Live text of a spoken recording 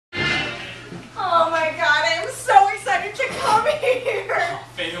here. Oh,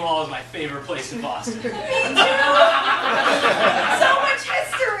 Faneuil Hall is my favorite place in Boston. Me too. So much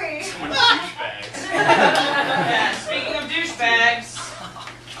history. So many douchebags. Yeah, speaking of douchebags.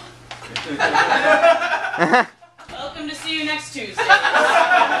 Welcome to see you next Tuesday. So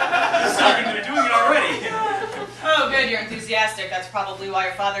they're doing it already. Oh, good, you're enthusiastic. That's probably why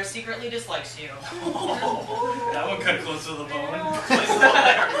your father secretly dislikes you. Oh, that one cut close to the bone. This is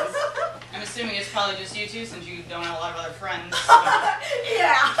hilarious. I'm assuming it's probably just you two since you don't have a lot of other friends.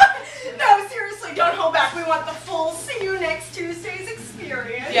 Yeah. No, seriously, don't hold back. We want the full see you next Tuesday's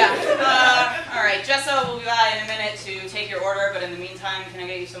experience. Yeah. Alright, Jessa will be by in a minute to take your order, but in the meantime, can I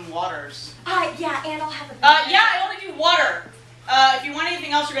get you some waters? Yeah, and I'll have a Yeah, I only do water. If you want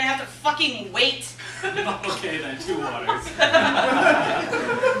anything else, you're gonna have to fucking wait. Okay then, 2 waters.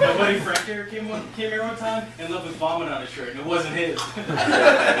 My buddy Frank here came here one time and left with vomit on his shirt, and it wasn't his.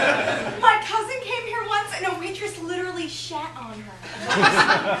 My cousin came here once and a waitress literally shat on her.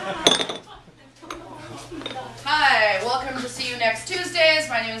 Hi, welcome to See You Next Tuesdays.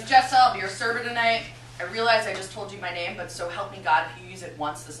 My name is Jessa. I'll be your server tonight. I realize I just told you my name, but so help me God, if you use it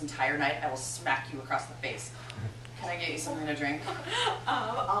once this entire night, I will smack you across the face. Can I get you something to drink?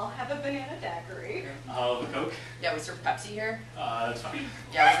 I'll have a banana daiquiri. I'll have a Coke. Yeah, we serve Pepsi here. That's fine.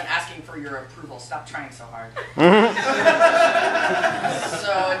 Yeah, I wasn't asking for your approval. Stop trying so hard.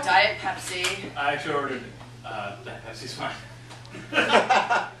 So, Diet Pepsi. I actually ordered that Pepsi's fine.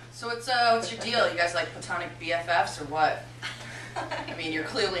 So what's your deal? You guys like platonic BFFs or what? I mean, you're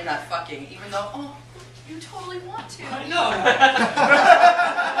clearly not fucking, even though, oh, you totally want to. I know.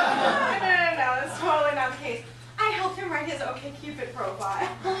 No, that's totally not the case. I helped him write his OkCupid profile.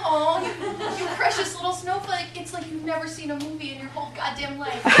 Oh, you precious little snowflake. It's like you've never seen a movie in your whole goddamn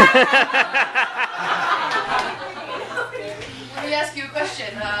life. Let me ask you a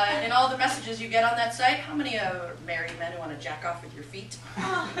question. In all the messages you get on that site, how many married men who want to jack off with your feet?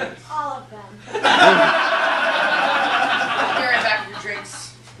 All of them. I'll be right back with your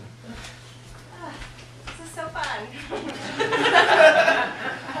drinks. This is so fun.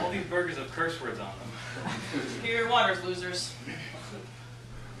 All these burgers have curse words on them. Here are your waters, losers.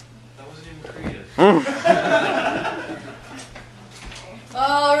 That wasn't even creative.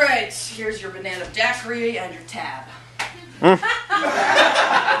 All right, here's your banana daiquiri and your tab.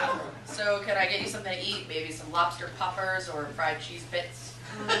 So can I get you something to eat? Maybe some lobster poppers or fried cheese bits?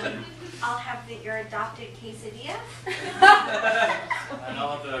 I'll have your adopted quesadilla. And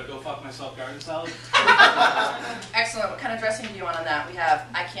I'll have the go fuck myself garden salad. Excellent. What kind of dressing do you want on that? We have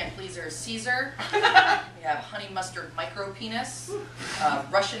I Can't Pleaser Caesar. We have honey mustard micro penis.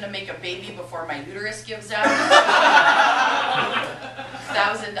 Russian to make a baby before my uterus gives out.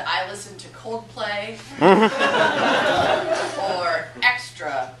 1,000 I listen to Coldplay. Or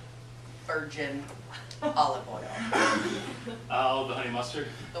extra virgin olive oil. I'll have the honey mustard.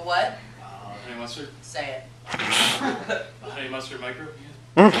 The what? Honey mustard. Say it. The honey mustard micro.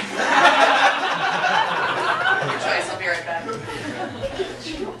 Your choice. I'll be right back.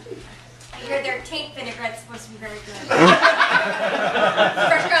 Their taint vinaigrette's supposed to be very good.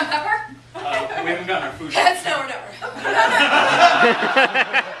 Fresh ground pepper? We haven't gotten our food. That's no.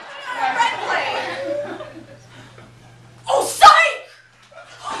 Red plate. Oh, psych!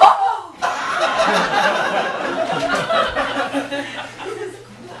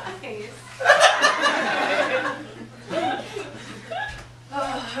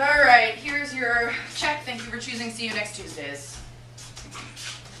 All right, here's your check. Thank you for choosing See You Next Tuesdays.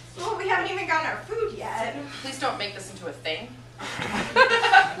 Well, we haven't even gotten our food yet. Please don't make this into a thing. $300.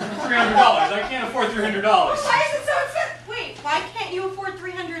 I can't afford $300. Why is it so expensive? Wait, why can't you afford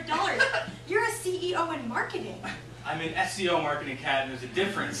 $300? You're a CEO in marketing. I'm an SEO marketing cat, and there's a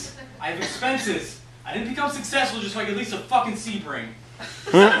difference. I have expenses. I didn't become successful just so I could lease a fucking Sebring.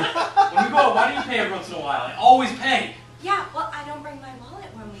 When we go out, why do you pay every once in a while? I always pay.